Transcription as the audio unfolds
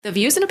The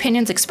views and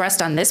opinions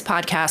expressed on this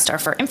podcast are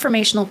for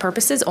informational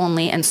purposes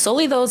only and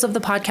solely those of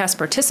the podcast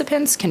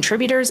participants,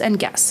 contributors, and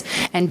guests,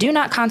 and do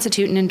not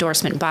constitute an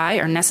endorsement by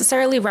or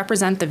necessarily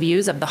represent the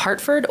views of The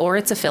Hartford or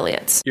its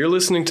affiliates. You're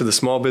listening to the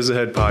Small Biz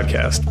Ahead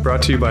podcast,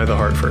 brought to you by The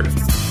Hartford.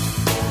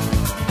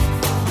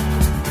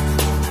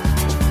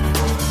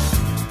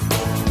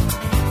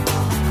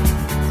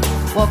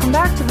 Welcome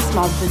back to the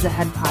Small Biz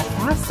Ahead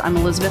podcast. I'm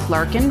Elizabeth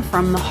Larkin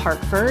from The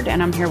Hartford,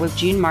 and I'm here with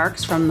Gene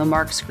Marks from the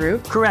Marks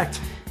Group.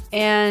 Correct.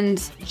 And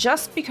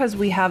just because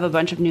we have a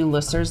bunch of new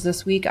listeners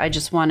this week, I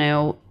just want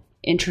to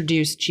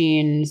introduce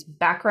Gene's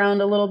background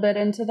a little bit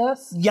into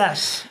this.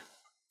 Yes.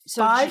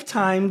 So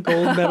Five-time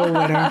gold medal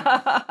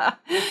winner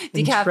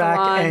in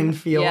track and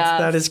field. Yes.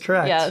 That is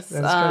correct. Yes.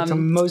 That is correct.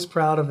 I'm most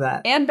proud of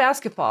that. And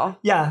basketball.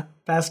 Yeah,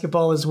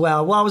 basketball as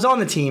well. Well, I was on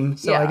the team,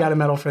 so I got a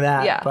medal for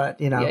that. Yeah.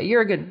 But, you know. Yeah,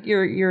 you're a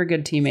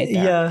good teammate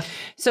there. Yeah.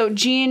 So,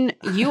 Gene,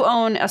 you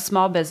own a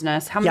small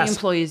business. How many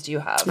employees do you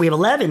have? We have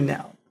 11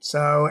 now.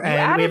 So,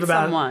 and we have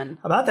about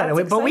that.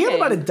 That's but we have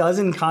about a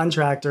dozen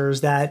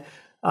contractors that,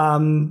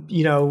 function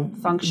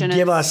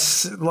give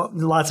us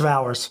lots of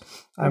hours,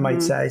 I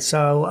might say.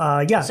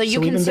 So, So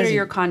you consider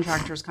your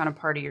contractors kind of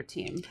part of your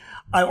team?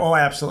 I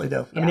absolutely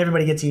do. I mean,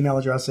 everybody gets email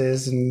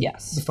addresses and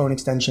the phone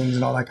extensions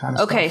and all that kind of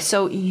stuff. Okay,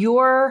 so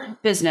your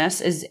business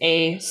is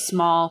a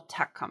small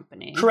tech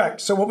company.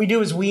 Correct. So what we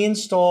do is we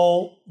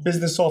install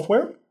business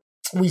software.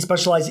 We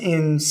specialize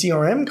in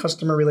CRM,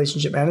 customer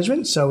relationship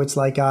management. So it's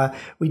like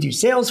we do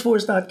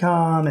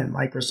Salesforce.com and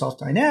Microsoft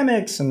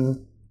Dynamics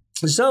and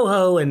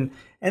Zoho. And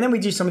then we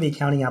do some of the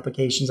accounting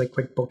applications like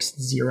QuickBooks,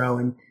 Xero,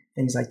 and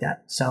things like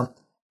that. So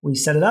we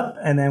set it up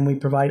and then we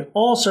provide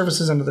all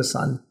services under the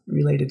sun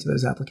related to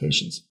those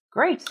applications.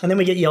 Great. And then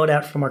we get yelled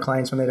at from our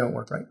clients when they don't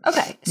work right.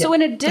 Okay. So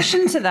in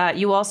addition to that,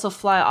 you also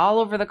fly all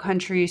over the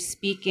country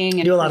speaking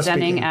and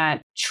presenting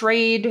at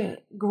trade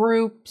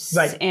groups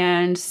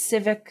and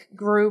civic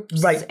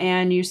groups. Right.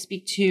 And you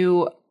speak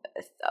to,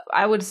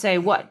 I would say,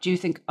 do you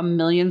think 1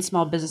 million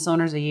small business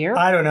owners a year?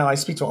 I don't know. I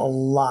speak to a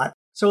lot.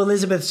 So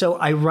Elizabeth,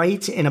 I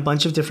write in a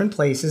bunch of different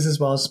places as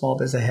well as Small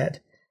Biz Ahead.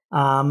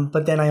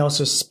 But then I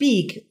also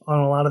speak on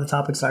a lot of the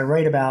topics I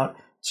write about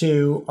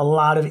to a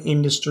lot of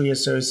industry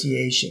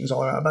associations,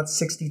 all around, about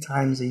 60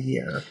 times a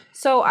year.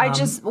 So I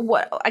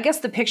guess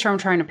the picture I'm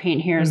trying to paint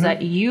here is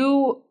that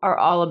you are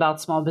all about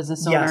small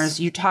business owners. Yes.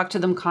 You talk to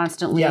them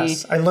constantly.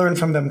 Yes, I learn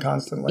from them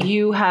constantly.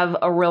 You have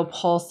a real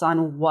pulse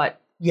on what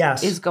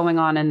is going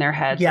on in their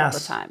heads all the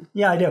time.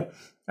 Yeah, I do.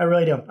 I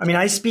really do. I mean,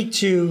 I speak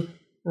to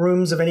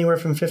rooms of anywhere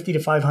from 50 to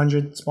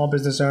 500 small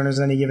business owners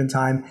at any given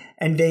time,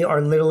 and they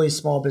are literally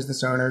small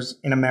business owners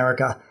in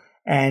America.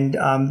 And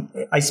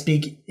I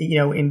speak,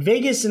 in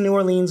Vegas and New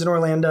Orleans and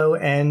Orlando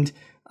and,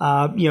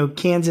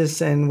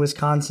 Kansas and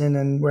Wisconsin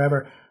and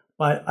wherever.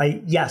 But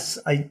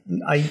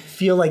I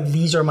feel like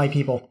these are my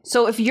people.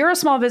 So if you're a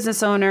small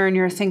business owner and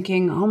you're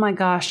thinking, oh my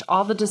gosh,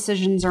 all the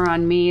decisions are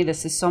on me,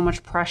 this is so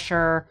much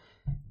pressure,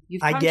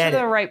 you've come to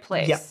the right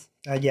place. Yeah,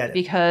 I get it.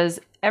 Because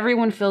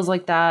everyone feels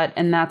like that.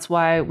 And that's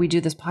why we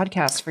do this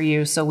podcast for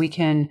you, so we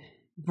can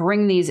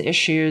bring these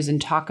issues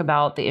and talk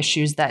about the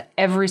issues that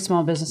every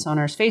small business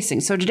owner is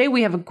facing. So today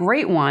we have a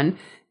great one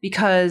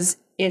because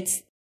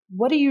it's,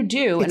 what do you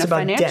do in a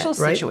financial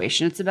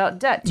situation? It's about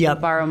debt. Do you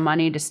borrow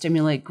money to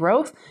stimulate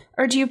growth,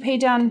 or do you pay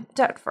down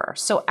debt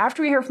first? So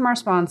after we hear from our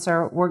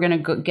sponsor, we're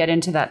going to get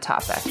into that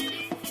topic.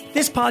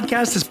 This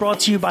podcast is brought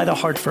to you by The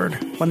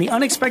Hartford. When the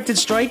unexpected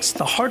strikes,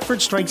 The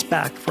Hartford strikes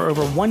back for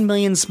over 1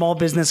 million small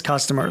business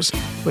customers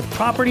with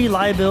property,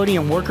 liability,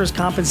 and workers'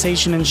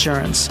 compensation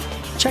insurance.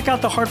 Check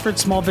out The Hartford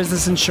Small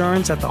Business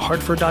Insurance at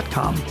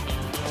thehartford.com.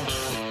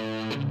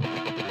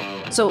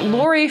 So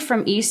Lori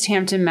from East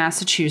Hampton,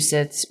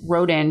 Massachusetts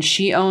wrote in.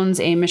 She owns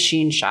a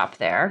machine shop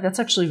there. That's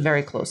actually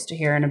very close to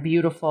here in a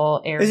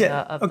beautiful area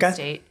of the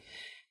state.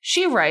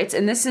 She writes,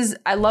 and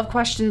I love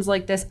questions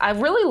like this. I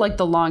really like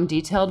the long,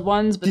 detailed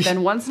ones, but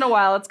then once in a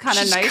while, it's kind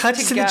of nice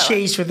cuts to the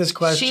chase with this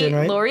question,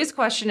 right? Lori's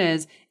question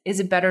is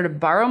it better to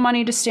borrow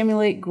money to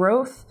stimulate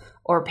growth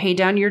or pay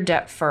down your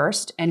debt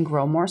first and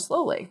grow more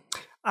slowly?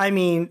 I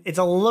mean, it's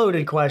a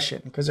loaded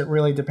question because it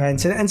really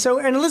depends. And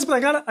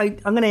Elizabeth, I'm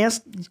going to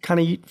ask kind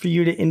of for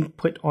you to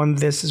input on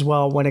this as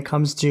well when it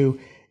comes to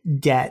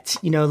debt.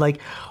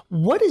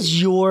 What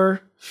is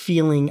your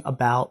feeling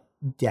about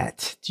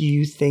debt? Do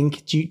you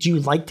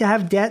like to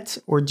have debt,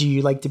 or do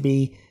you like to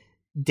be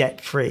debt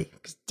free?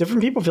 Because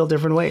different people feel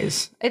different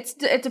ways.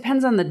 It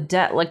depends on the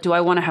debt. Like, do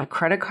I want to have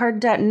credit card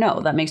debt? No,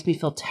 that makes me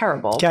feel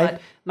terrible. Okay.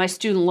 But my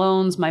student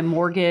loans, my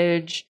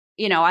mortgage,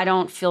 I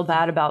don't feel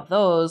bad about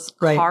those.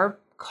 Right.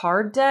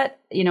 Car debt,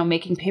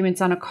 making payments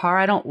on a car,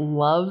 I don't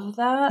love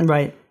that.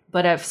 Right.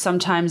 But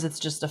sometimes it's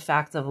just a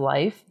fact of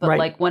life. But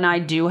like when I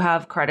do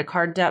have credit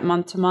card debt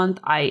month to month,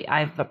 I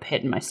have a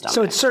pit in my stomach.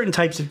 So it's certain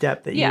types of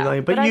debt that you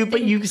like.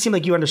 But you seem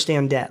like you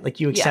understand debt,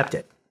 like you accept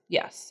it.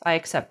 Yes, I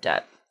accept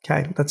debt.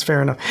 Okay, that's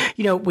fair enough.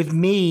 With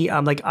me,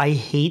 I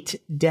hate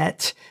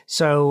debt.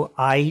 So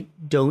I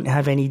don't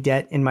have any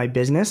debt in my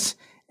business.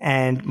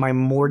 and my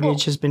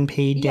mortgage has been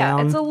paid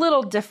down. It's a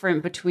little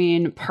different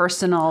between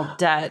personal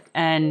debt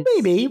and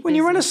maybe when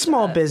you run a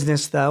small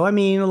business, though. I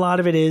mean, a lot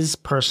of it is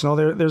personal.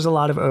 There's a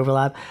lot of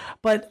overlap.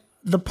 But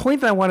the point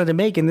that I wanted to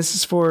make, and this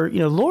is for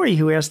Lori,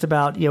 who asked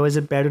about is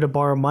it better to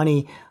borrow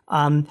money?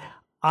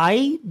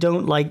 I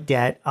don't like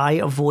debt. I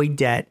avoid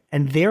debt,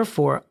 and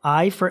therefore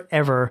I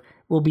forever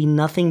will be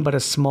nothing but a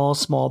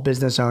small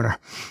business owner.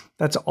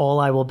 That's all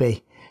I will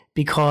be,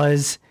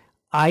 because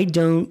I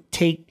don't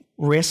take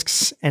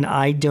risks and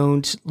I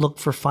don't look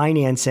for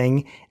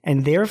financing,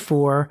 and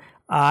therefore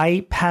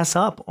I pass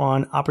up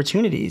on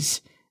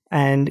opportunities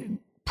and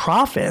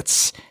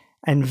profits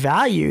and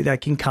value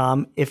that can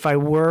come if I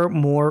were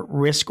more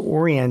risk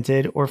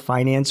oriented or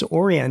finance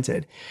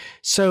oriented.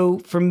 So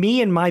for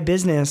me and my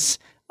business,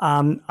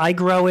 I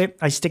grow it.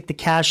 I stick the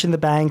cash in the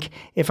bank.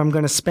 If I'm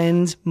going to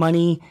spend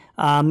money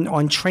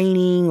on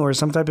training or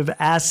some type of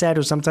asset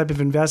or some type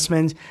of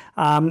investment,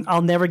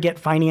 I'll never get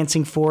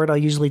financing for it. I'll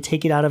usually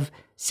take it out of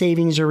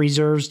savings or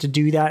reserves to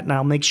do that, and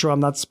I'll make sure I'm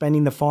not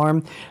spending the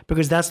farm,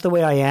 because that's the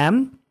way I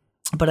am.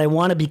 But I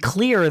want to be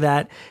clear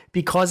that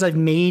because I've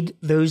made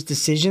those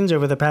decisions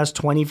over the past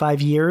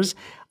 25 years,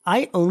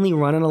 I only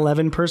run an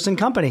 11-person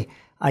company.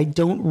 I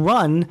don't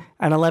run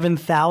an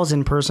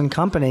 11,000 person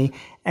company.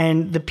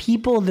 And the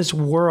people of this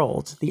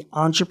world, the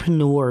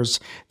entrepreneurs,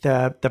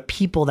 the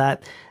people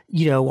that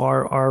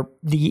are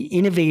the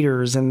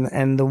innovators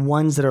and the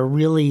ones that are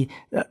really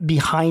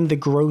behind the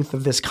growth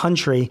of this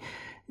country,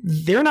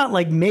 they're not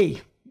like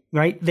me,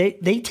 right?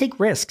 They take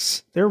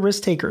risks. They're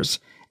risk takers.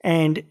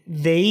 And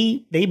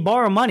they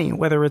borrow money,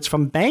 whether it's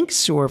from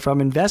banks or from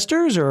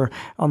investors or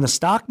on the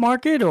stock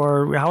market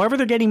or however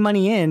they're getting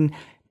money in.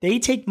 They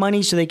take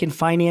money so they can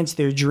finance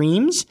their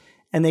dreams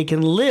and they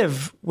can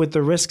live with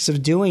the risks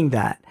of doing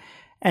that.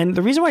 And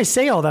the reason why I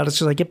say all that is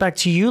because I get back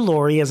to you,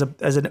 Lori, as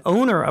an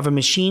owner of a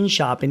machine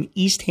shop in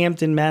East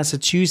Hampton,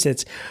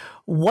 Massachusetts.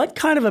 What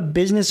kind of a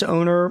business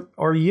owner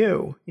are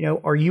you?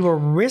 Are you a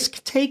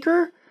risk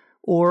taker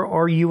or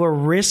are you a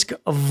risk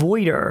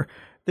avoider?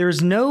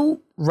 There's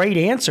no right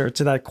answer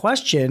to that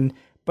question,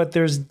 but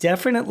there's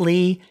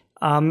definitely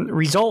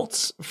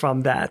results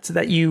from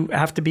that you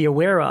have to be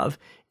aware of.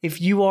 If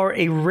you are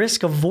a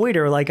risk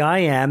avoider like I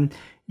am,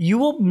 you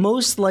will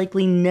most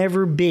likely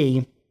never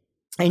be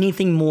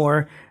anything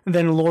more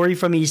than Lori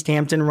from East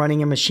Hampton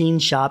running a machine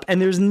shop.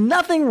 And there's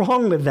nothing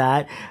wrong with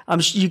that.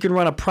 You can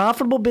run a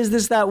profitable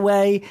business that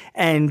way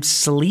and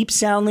sleep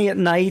soundly at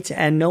night,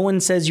 and no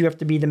one says you have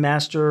to be the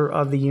master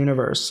of the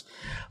universe.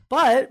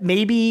 But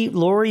maybe,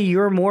 Lori,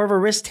 you're more of a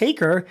risk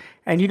taker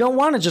and you don't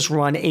want to just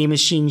run a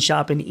machine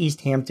shop in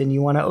East Hampton.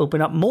 You want to open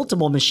up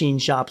multiple machine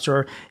shops,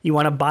 or you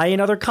want to buy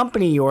another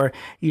company, or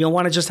you don't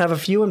want to just have a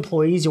few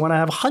employees. You want to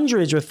have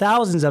hundreds or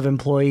thousands of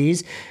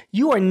employees.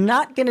 You are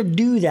not going to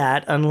do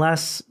that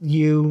unless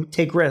you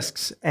take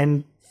risks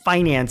and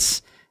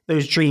finance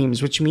those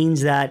dreams, which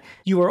means that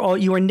you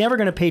are never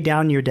going to pay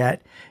down your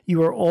debt.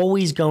 You are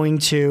always going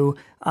to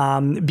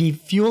be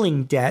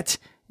fueling debt,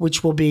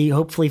 which will be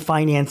hopefully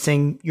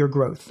financing your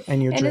growth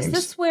and your dreams. And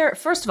is this where,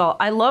 first of all,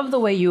 I love the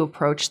way you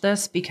approach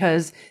this,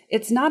 because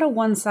it's not a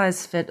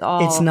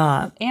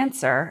one-size-fits-all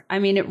answer. I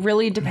mean, it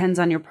really depends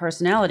on your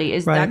personality.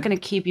 Is that going to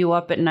keep you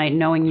up at night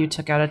knowing you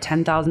took out a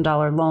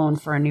 $10,000 loan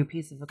for a new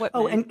piece of equipment?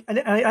 Oh, and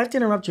I have to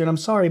interrupt you, and I'm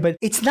sorry, but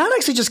it's not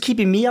actually just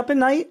keeping me up at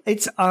night.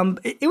 It's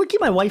it would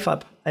keep my wife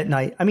up at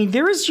night. I mean,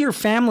 there is your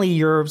family,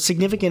 your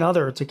significant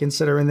other to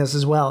consider in this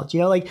as well.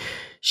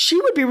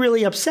 She would be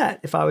really upset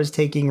if I was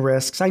taking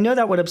risks. I know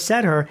that would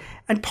upset her.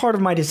 And part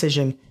of my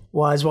decision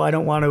was, well, I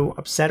don't want to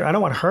upset her. I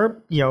don't want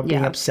her,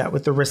 being upset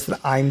with the risk that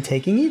I'm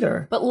taking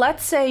either. But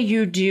let's say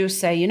you do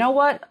say, you know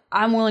what?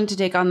 I'm willing to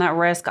take on that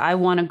risk. I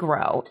want to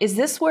grow. Is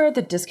this where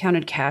the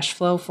discounted cash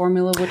flow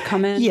formula would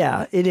come in?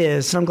 Yeah, it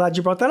is. And I'm glad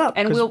you brought that up.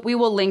 And we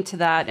will link to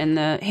that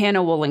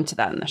Hannah will link to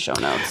that in the show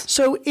notes.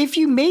 So if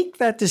you make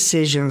that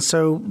decision,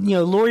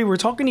 Lori, we're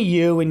talking to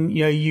you, and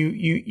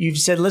you've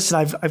said, listen,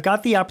 I've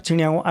got the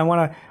opportunity. I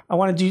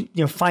want to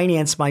do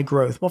finance my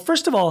growth. Well,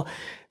 first of all,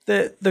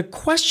 the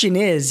question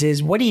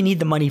is what do you need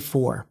the money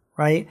for,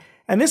 right?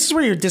 And this is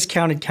where your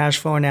discounted cash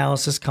flow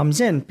analysis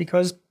comes in,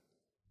 because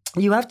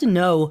you have to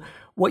know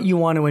what you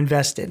want to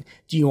invest in.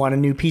 Do you want a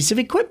new piece of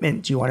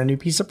equipment? Do you want a new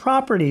piece of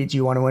property? Do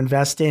you want to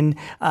invest in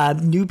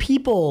new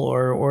people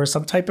or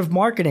some type of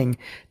marketing?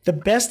 The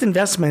best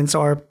investments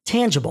are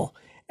tangible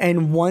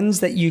and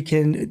ones that you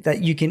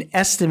can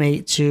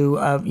estimate to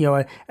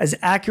as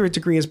accurate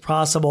degree as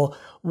possible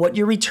what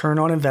your return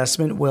on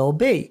investment will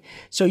be.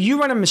 So you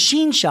run a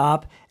machine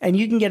shop and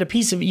you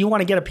want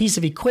to get a piece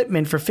of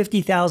equipment for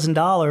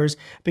 $50,000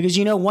 because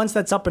once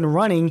that's up and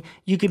running,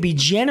 you could be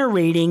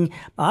generating,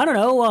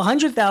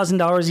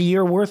 $100,000 a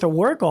year worth of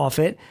work off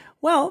it.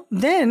 Well,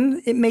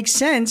 then it makes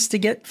sense to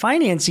get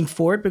financing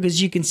for it,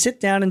 because you can sit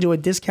down and do a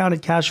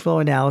discounted cash flow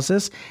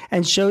analysis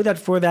and show that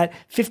for that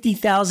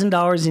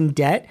 $50,000 in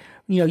debt,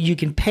 you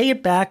can pay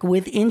it back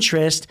with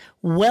interest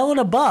well and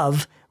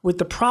above with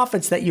the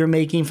profits that you're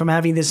making from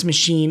having this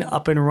machine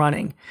up and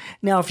running.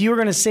 Now, if you were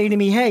going to say to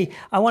me, hey,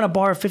 I want to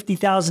borrow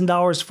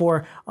 $50,000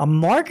 for a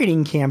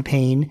marketing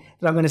campaign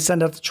that I'm going to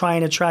send out to try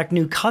and attract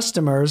new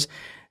customers,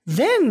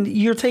 then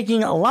you're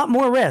taking a lot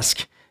more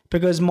risk.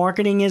 Because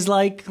marketing is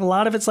like, a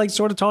lot of it's like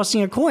sort of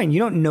tossing a coin. You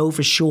don't know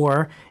for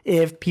sure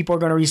if people are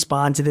going to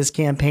respond to this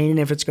campaign and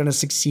if it's going to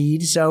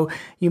succeed. So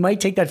you might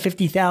take that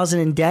 $50,000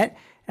 in debt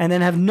and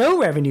then have no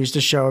revenues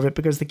to show of it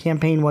because the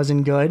campaign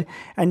wasn't good.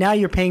 And now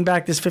you're paying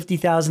back this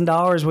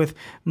 $50,000 with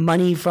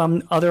money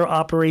from other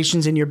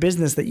operations in your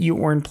business that you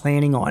weren't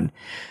planning on.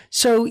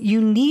 So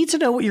you need to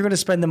know what you're going to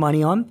spend the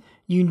money on.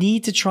 You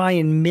need to try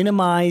and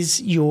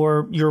minimize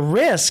your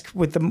risk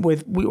with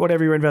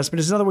whatever your investment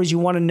is. In other words, you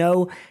want to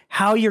know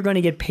how you're going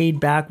to get paid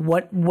back,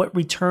 what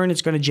return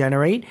it's going to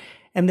generate.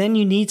 And then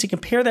you need to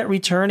compare that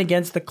return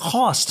against the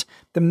cost,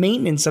 the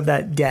maintenance of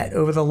that debt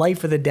over the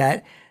life of the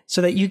debt,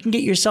 so that you can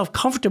get yourself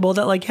comfortable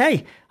that like,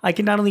 hey, I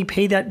can not only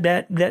pay that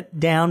debt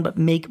down, but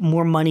make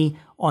more money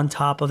on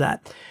top of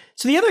that.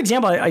 So the other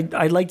example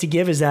I'd like to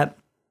give is that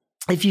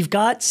if you've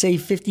got, say,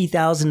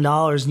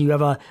 $50,000 and you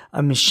have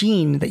a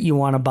machine that you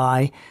want to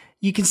buy,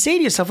 you can say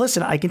to yourself,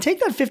 listen, I can take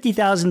that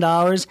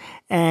 $50,000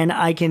 and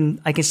I can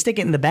stick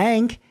it in the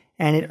bank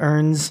and it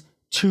earns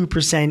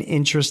 2%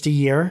 interest a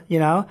year,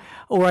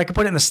 or I could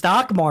put it in the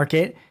stock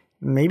market.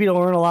 Maybe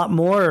it'll earn a lot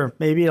more.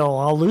 Maybe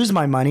I'll lose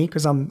my money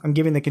because I'm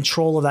giving the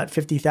control of that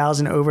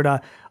 $50,000 over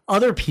to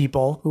other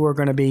people who are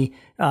going to be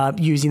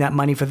using that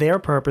money for their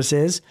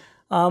purposes.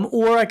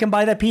 Or I can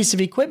buy that piece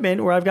of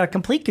equipment where I've got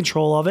complete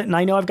control of it, and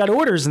I know I've got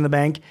orders in the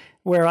bank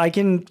where I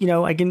can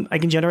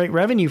generate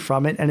revenue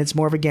from it, and it's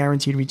more of a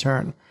guaranteed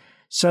return.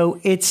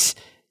 So it's,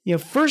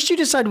 first you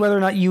decide whether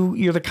or not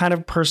you're the kind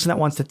of person that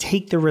wants to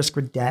take the risk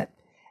with debt,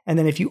 and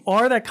then if you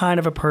are that kind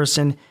of a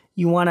person,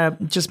 you want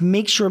to just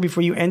make sure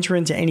before you enter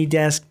into any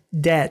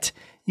debt,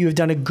 you have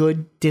done a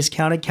good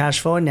discounted cash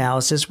flow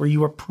analysis where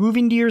you are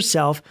proving to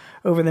yourself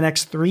over the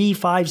next 3,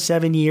 5,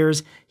 7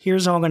 years,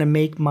 here's how I'm going to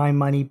make my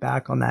money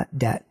back on that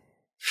debt.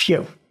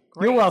 Phew.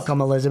 Great. You're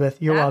welcome,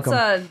 Elizabeth. You're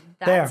welcome.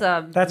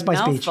 That's my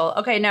speech.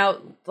 Okay, now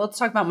let's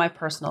talk about my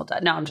personal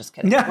debt. No, I'm just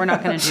kidding. We're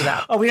not going to do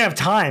that. Oh, we don't have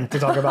time to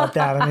talk about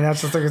that. I mean,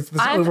 that's just like it's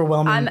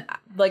overwhelming. I'm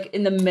like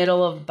in the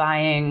middle of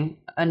buying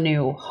a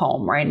new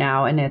home right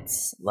now, and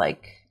it's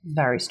like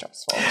very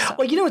stressful. So.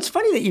 Well, it's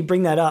funny that you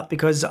bring that up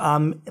because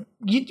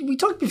we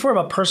talked before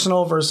about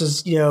personal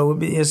versus,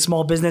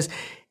 small business.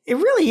 It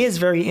really is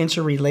very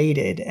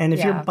interrelated. And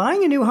if you're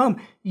buying a new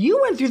home, you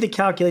went through the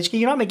calculation.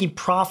 You're not making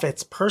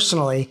profits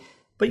personally,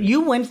 but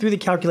you went through the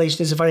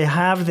calculation as if I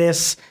have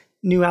this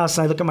new house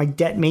and I look at my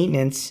debt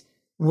maintenance,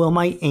 will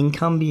my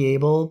income be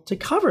able to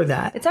cover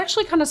that? It's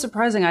actually kind of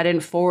surprising I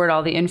didn't forward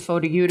all the info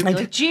to you to be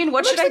like, Gene,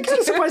 what should I do? I'm kind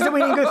of surprised that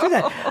we didn't go through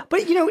that.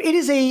 But, it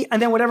is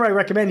and then whatever I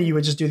recommended, you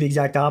would just do the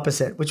exact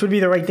opposite, which would be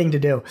the right thing to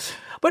do.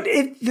 But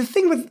the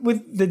thing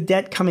with the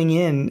debt coming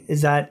in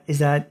is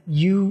that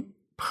you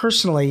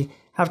personally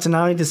have to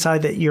not only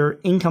decide that your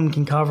income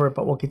can cover it,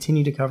 but will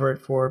continue to cover it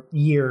for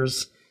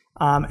years.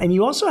 And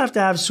you also have to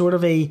have sort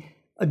of a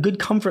good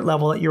comfort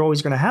level that you're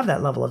always going to have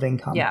that level of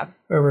income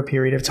over a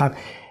period of time.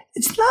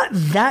 It's not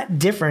that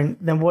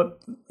different than what,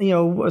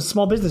 a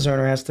small business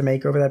owner has to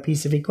make over that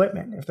piece of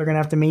equipment. If they're going to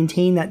have to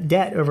maintain that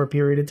debt over a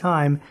period of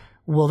time,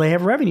 will they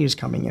have revenues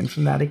coming in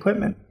from that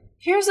equipment?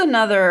 Here's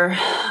another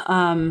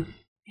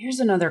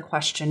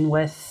question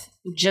with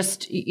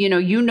just,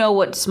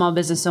 what small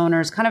business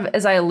owners, kind of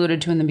as I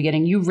alluded to in the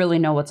beginning, you really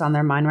know what's on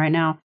their mind right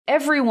now.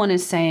 Everyone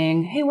is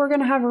saying, hey, we're going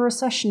to have a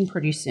recession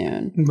pretty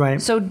soon.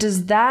 Right. So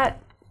does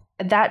that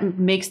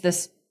makes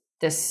this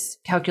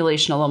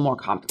calculation a little more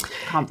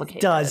complicated?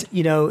 It does.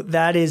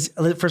 That is,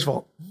 first of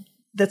all,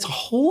 that's a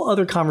whole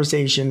other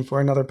conversation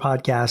for another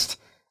podcast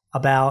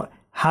about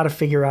how to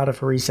figure out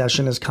if a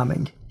recession is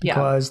coming.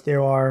 Because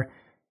there are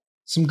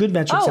some good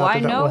metrics out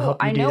there that will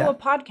help you do that. I know a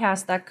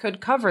podcast that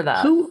could cover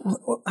that.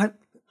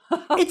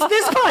 It's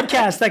this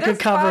podcast that could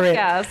cover it.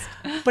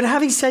 But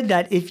having said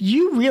that, if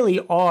you really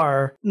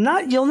are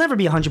you'll never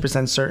be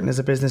 100% certain as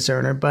a business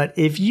owner, but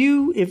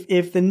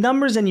if the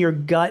numbers and your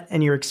gut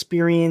and your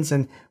experience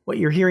and what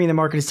you're hearing in the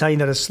market is telling you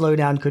that a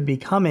slowdown could be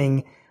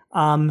coming,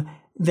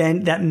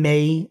 then that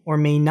may or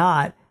may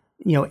not,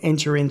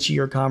 enter into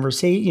your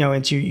conversation,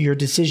 into your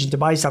decision to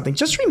buy something.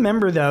 Just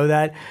remember though,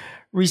 that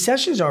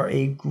recessions are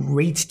a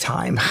great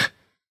time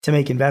to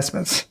make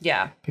investments.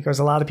 Yeah. Because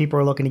a lot of people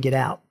are looking to get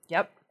out.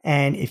 Yep.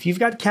 And if you've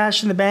got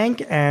cash in the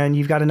bank and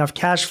you've got enough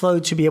cash flow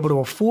to be able to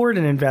afford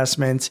an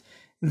investment,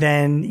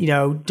 then,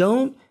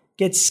 don't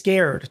get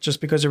scared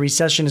just because a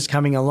recession is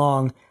coming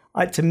along.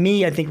 To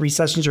me, I think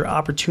recessions are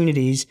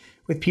opportunities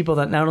with people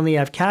that not only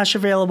have cash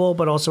available,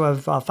 but also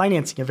have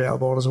financing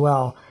available as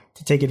well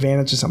to take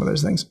advantage of some of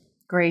those things.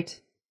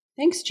 Great.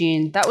 Thanks,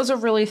 Gene. That was a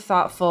really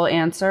thoughtful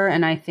answer.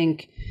 And I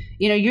think,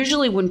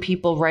 usually when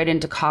people write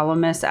into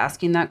columnists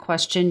asking that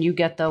question, you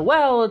get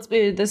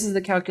this is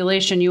the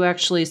calculation. You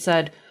actually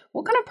said,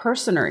 what kind of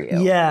person are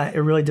you? Yeah, it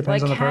really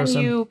depends on the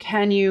person.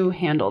 Can you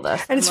handle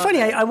this? And it's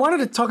funny. I wanted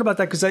to talk about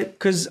that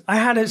because I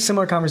had a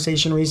similar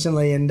conversation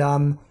recently, and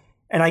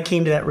And I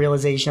came to that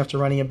realization after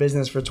running a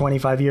business for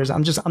 25 years.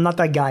 I'm not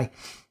that guy.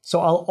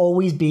 So I'll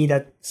always be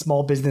that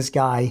small business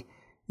guy,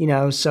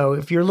 So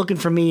if you're looking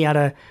for me how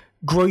to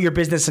grow your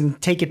business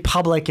and take it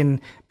public and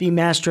be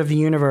master of the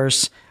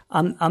universe,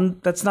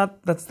 that's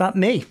not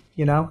me,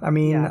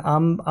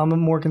 I'm a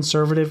more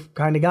conservative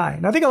kind of guy.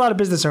 And I think a lot of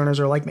business owners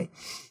are like me.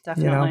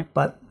 Definitely.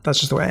 But that's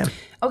just the way I am.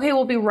 Okay,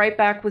 we'll be right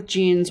back with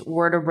Gene's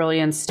Word of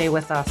Brilliance. Stay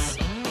with us.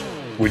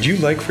 Would you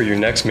like for your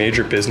next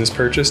major business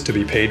purchase to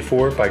be paid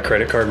for by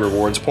credit card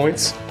rewards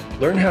points?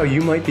 Learn how you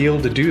might be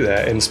able to do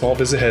that in Small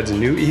Biz Ahead's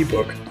new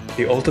ebook,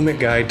 The Ultimate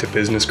Guide to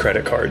Business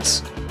Credit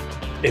Cards.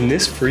 In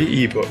this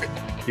free ebook,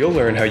 you'll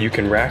learn how you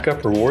can rack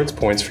up rewards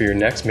points for your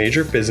next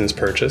major business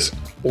purchase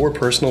or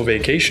personal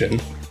vacation,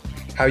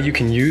 how you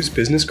can use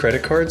business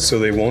credit cards so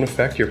they won't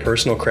affect your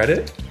personal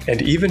credit,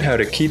 and even how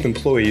to keep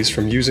employees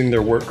from using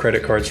their work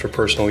credit cards for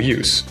personal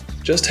use.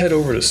 Just head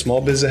over to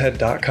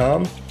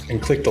smallbizahead.com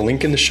and click the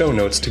link in the show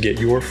notes to get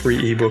your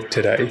free ebook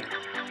today.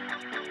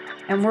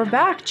 And we're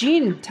back.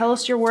 Gene, tell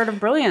us your word of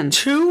brilliance.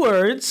 2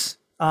 words.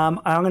 I'm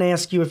going to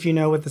ask you if you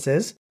know what this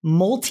is.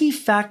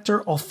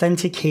 Multi-factor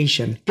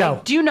authentication. Go. I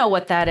do know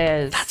what that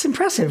is. That's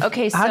impressive.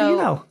 Okay, so how do you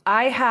know?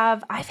 I've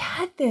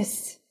had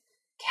this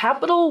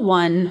Capital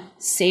One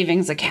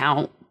savings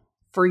account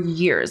for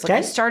years. Like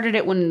I started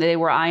it when they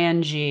were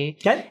ING,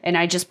 and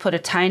I just put a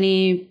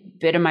tiny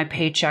bit of my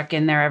paycheck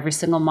in there every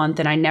single month,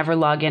 and I never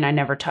log in, I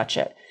never touch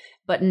it.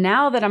 But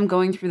now that I'm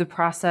going through the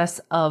process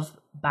of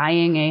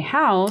buying a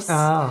house,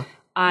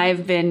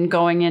 I've been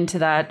going into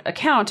that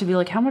account to be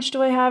like, how much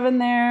do I have in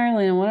there?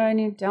 Like, what do I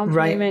need? Down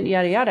payment,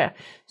 yada, yada.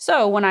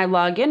 So when I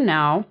log in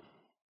now,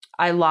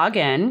 I log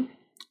in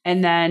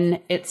and then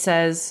it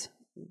says,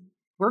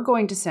 we're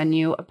going to send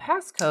you a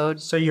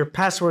passcode. So your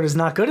password is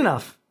not good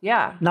enough.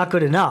 Yeah. Not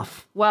good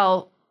enough.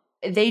 Well,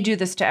 they do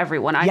this to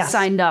everyone. I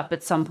signed up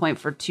at some point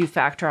for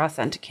 2-factor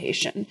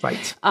authentication.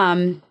 Right.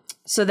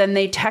 So then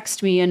they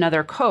text me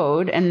another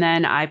code and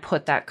then I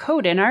put that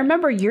code in. I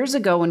remember years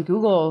ago when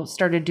Google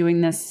started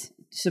doing this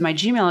to my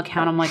Gmail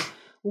account, I'm like,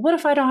 well, what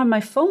if I don't have my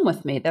phone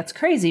with me? That's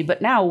crazy.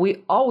 But now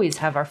we always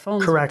have our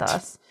phones with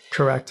us.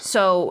 Correct.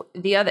 So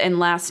and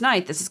last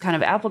night, this is kind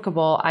of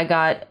applicable, I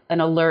got an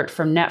alert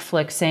from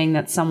Netflix saying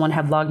that someone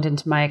had logged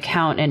into my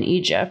account in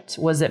Egypt.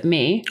 Was it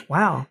me?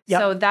 Wow.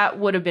 Yep. So that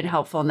would have been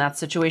helpful in that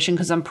situation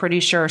because I'm pretty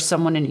sure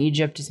someone in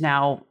Egypt is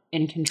now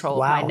in control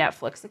of my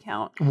Netflix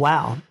account.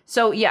 Wow.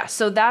 So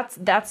so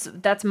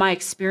that's my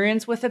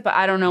experience with it, but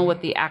I don't know what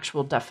the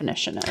actual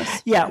definition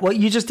is. Yeah, well,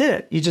 you just did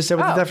it. You just said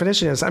what the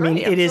definition is. I mean,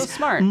 it is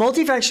smart.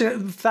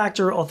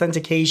 Multi-factor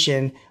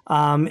authentication.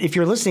 If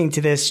you're listening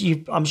to this,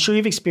 I'm sure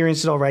you've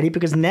experienced it already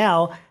because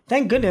now,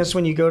 thank goodness,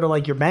 when you go to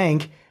like your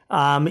bank,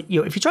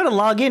 if you try to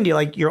log into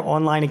like your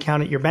online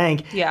account at your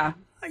bank,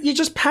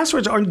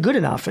 passwords aren't good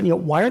enough. And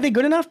why aren't they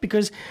good enough?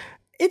 Because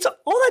it's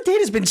all that data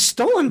has been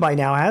stolen by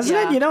now, hasn't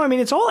it? I mean,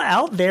 it's all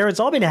out there. It's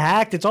all been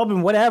hacked. It's all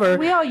been whatever.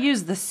 We all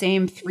use the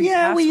same 3 passwords.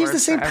 Yeah, we use the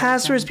same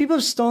passwords. People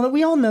have stolen it.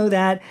 We all know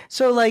that.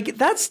 So like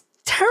that's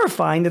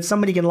terrifying that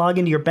somebody can log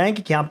into your bank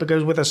account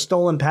because with a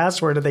stolen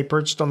password that they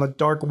purchased on the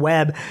dark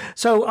web.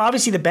 So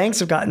obviously the banks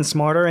have gotten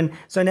smarter. And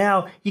so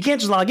now you can't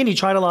just log in. You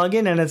try to log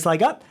in and it's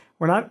like,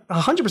 we're not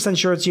 100%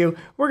 sure it's you.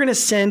 We're going to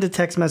send a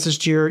text message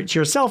to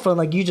your cell phone,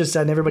 like you just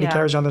said, and everybody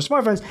carries on their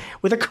smartphones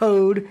with a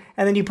code,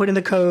 and then you put in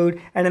the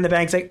code, and then the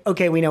bank's like,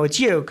 okay, we know it's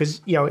you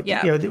because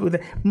with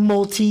a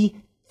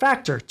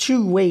multi-factor,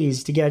 2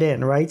 ways to get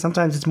in, right?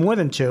 Sometimes it's more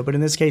than 2, but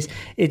in this case,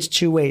 it's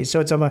 2 ways. So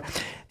it's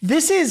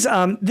this is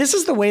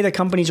the way that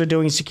companies are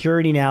doing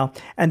security now,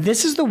 and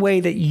this is the way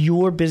that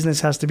your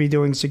business has to be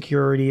doing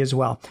security as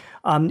well.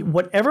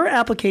 Whatever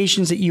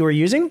applications that you are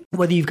using,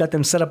 whether you've got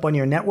them set up on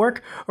your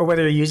network or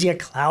whether you're using a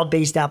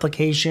cloud-based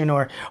application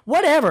or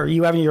whatever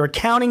you have in your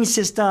accounting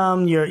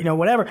system,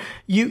 whatever,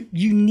 you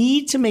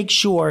need to make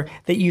sure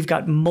that you've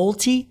got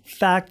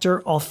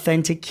multi-factor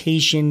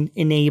authentication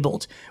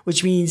enabled,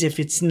 which means if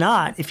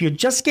you're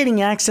just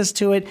getting access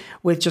to it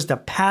with just a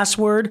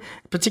password,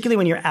 particularly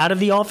when you're out of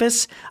the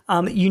office,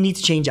 you need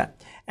to change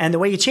that. And the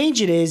way you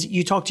change it is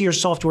you talk to your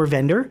software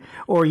vendor,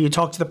 or you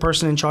talk to the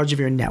person in charge of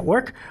your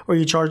network, or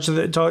you charge to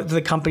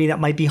the company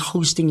that might be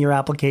hosting your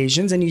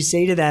applications, and you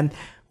say to them,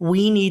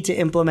 we need to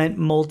implement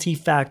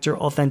multi-factor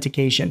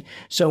authentication.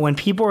 So when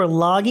people are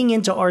logging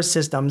into our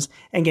systems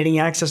and getting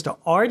access to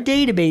our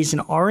database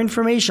and our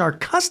information, our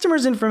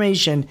customers'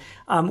 information,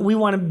 we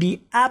want to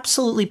be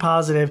absolutely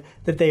positive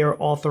that they are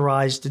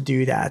authorized to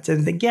do that.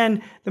 And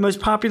again, the most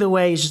popular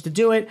way is just to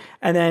do it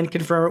and then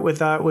confirm it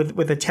with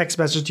a text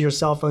message to your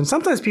cell phone.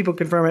 Sometimes people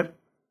confirm it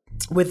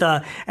with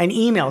an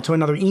email to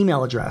another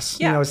email address,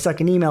 a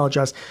second email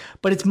address,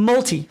 but it's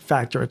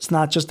multi-factor. It's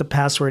not just a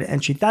password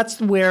entry.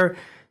 That's where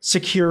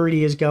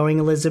security is going,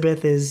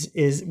 Elizabeth,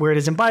 is where it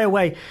is. And by the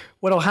way,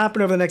 what'll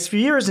happen over the next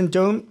few years, and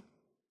don't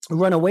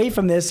run away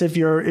from this if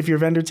your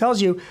vendor tells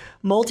you,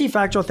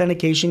 multi-factor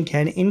authentication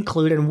can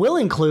include and will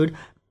include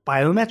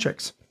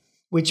biometrics,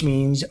 which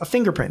means a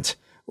fingerprint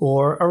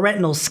or a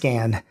retinal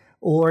scan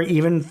or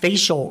even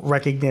facial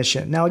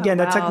recognition. Now, again,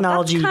 that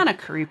technology... That's kind of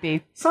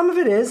creepy. Some of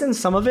it is, and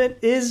some of it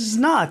is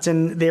not.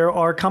 And there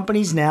are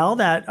companies now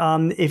that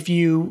if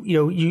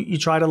you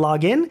try to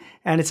log in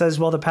and it says,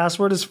 well, the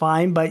password is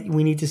fine, but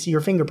we need to see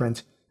your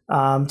fingerprint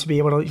to be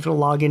able to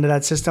log into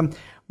that system.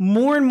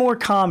 More and more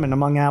common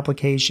among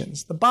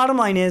applications. The bottom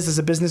line is, as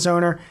a business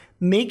owner,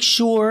 make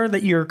sure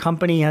that your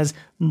company has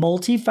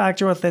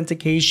multi-factor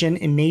authentication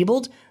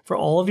enabled for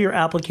all of your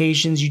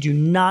applications. You do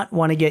not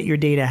want to get your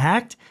data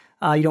hacked.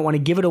 You don't want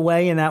to give it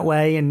away in that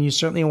way, and you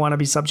certainly want to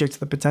be subject to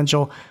the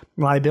potential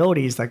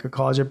liabilities that could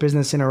cause your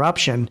business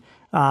interruption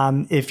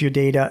if your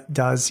data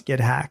does get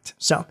hacked.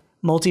 So,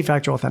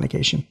 multi-factor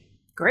authentication.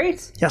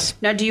 Great. Yes.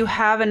 Now, do you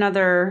have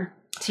another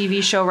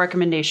TV show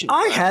recommendation?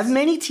 I have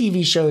many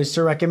TV shows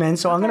to recommend,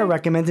 so I'm going to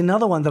recommend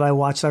another one that I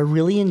watched that I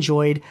really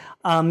enjoyed.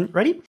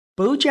 Ready?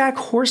 BoJack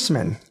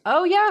Horseman.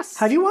 Oh, yes.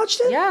 Have you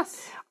watched it?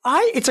 Yes.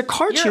 It's a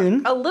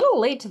cartoon. You're a little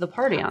late to the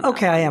party on that.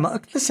 Okay, I am.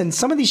 Listen,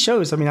 some of these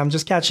shows, I'm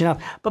just catching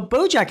up. But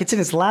BoJack, it's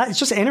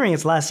just entering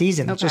its last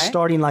season. Okay. It's just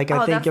starting, I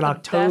think, in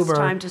October. That's the best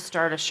time to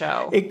start a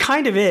show. It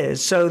kind of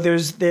is. So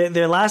there's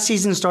their last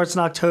season starts in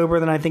October.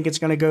 Then I think it's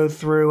going to go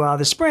through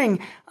the spring.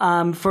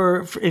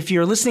 For if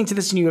you're listening to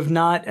this and you have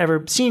not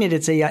ever seen it,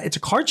 it's a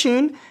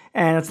cartoon,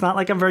 and it's not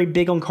like I'm very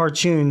big on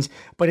cartoons,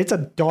 but it's a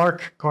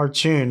dark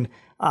cartoon.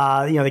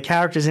 The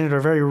characters in it are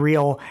very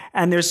real,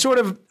 and there's sort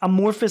of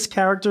amorphous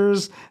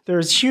characters.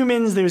 There's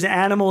humans, there's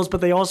animals,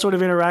 but they all sort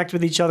of interact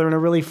with each other in a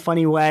really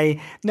funny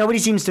way. Nobody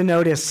seems to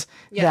notice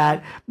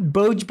that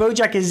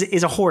BoJack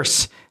is a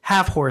horse,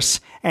 half horse,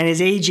 and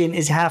his agent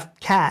is half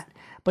cat.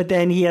 But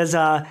then he has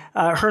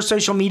her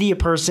social media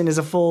person is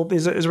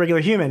a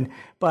regular human,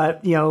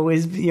 but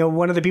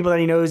one of the people that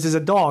he knows is a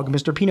dog,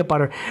 Mr. Peanut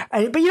Butter.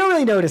 But you don't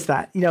really notice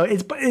that.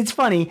 It's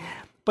funny.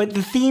 But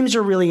the themes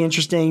are really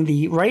interesting.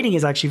 The writing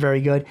is actually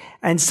very good.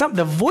 And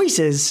the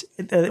voices,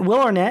 Will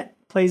Arnett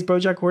plays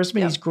BoJack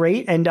Horseman. Yep. He's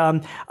great. And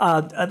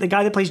the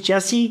guy that plays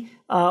Jesse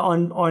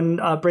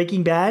on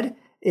Breaking Bad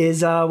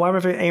is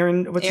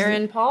Aaron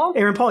Paul?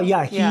 Aaron Paul,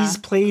 yeah. He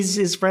plays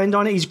his friend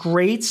on it. He's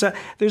great. So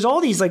there's all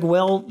these Amy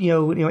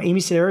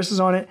Sedaris is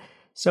on it.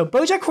 So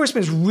BoJack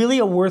Horseman is really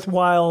a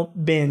worthwhile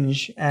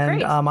binge,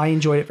 and I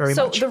enjoyed it very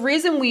much. So the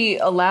reason we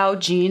allow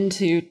Gene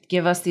to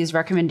give us these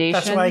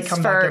recommendations That's why I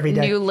come back every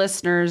day. New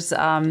listeners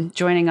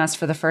joining us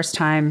for the first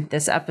time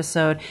this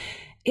episode,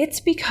 it's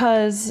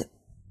because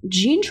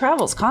Gene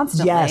travels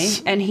constantly,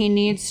 and he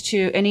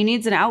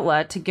needs an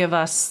outlet to give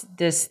us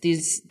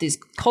these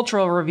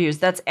cultural reviews.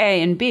 That's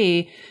A, and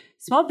B,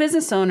 small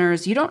business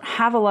owners, you don't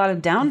have a lot of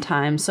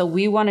downtime, so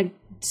we want to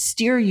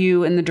steer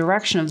you in the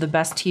direction of the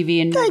best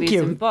TV and movies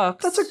and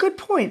books. That's a good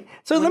point.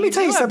 So let me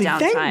tell you something.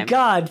 Thank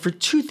God for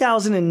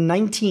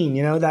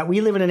 2019, that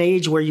we live in an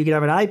age where you can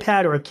have an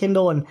iPad or a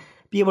Kindle and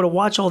be able to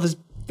watch all this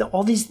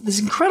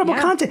incredible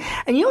content.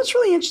 And what's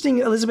really interesting,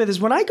 Elizabeth, is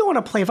when I go on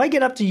a plane, if I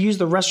get up to use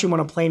the restroom on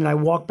a plane and I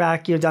walk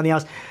back down the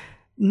aisle,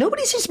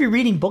 nobody seems to be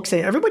reading books.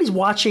 Everybody's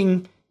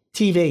watching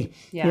TV.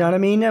 Yeah. You know what I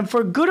mean? And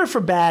for good or for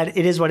bad,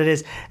 it is what it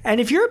is.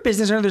 And if you're a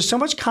business owner, there's so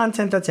much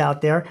content that's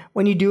out there.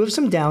 When you do have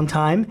some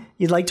downtime,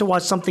 you'd like to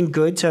watch something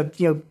good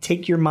to,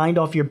 take your mind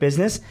off your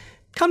business,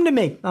 come to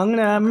me.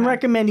 I'm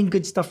recommending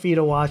good stuff for you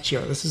to watch here.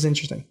 This is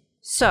interesting.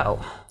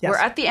 So we're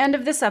at the end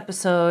of this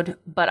episode,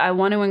 but I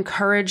want to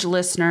encourage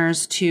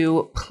listeners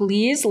to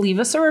please leave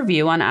us a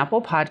review on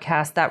Apple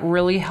Podcasts. That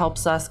really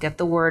helps us get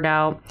the word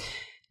out.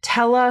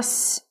 Tell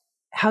us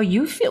how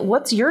you feel.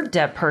 What's your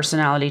debt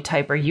personality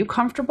type? Are you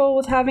comfortable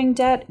with having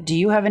debt? Do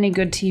you have any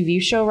good TV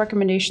show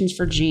recommendations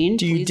for Gene?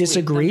 Do you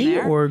disagree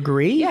or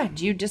agree? Yeah.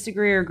 Do you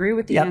disagree or agree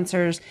with the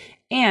answers?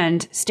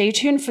 And stay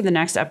tuned for the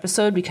next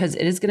episode, because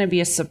it is going to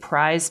be a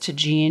surprise to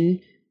Gene,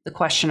 the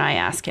question I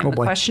ask him. The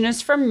question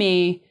is from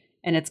me,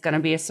 and it's going to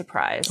be a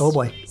surprise. Oh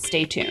boy.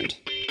 Stay tuned.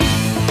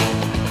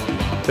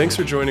 Thanks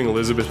for joining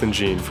Elizabeth and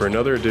Gene for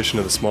another edition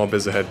of the Small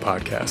Biz Ahead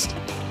podcast.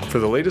 For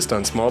the latest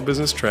on small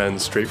business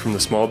trends straight from the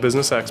small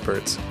business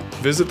experts,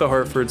 visit the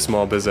Hartford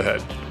Small Biz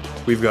Ahead.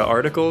 We've got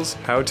articles,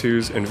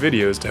 how-tos, and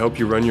videos to help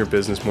you run your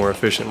business more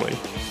efficiently.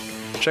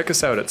 Check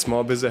us out at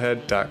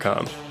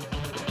smallbizahead.com.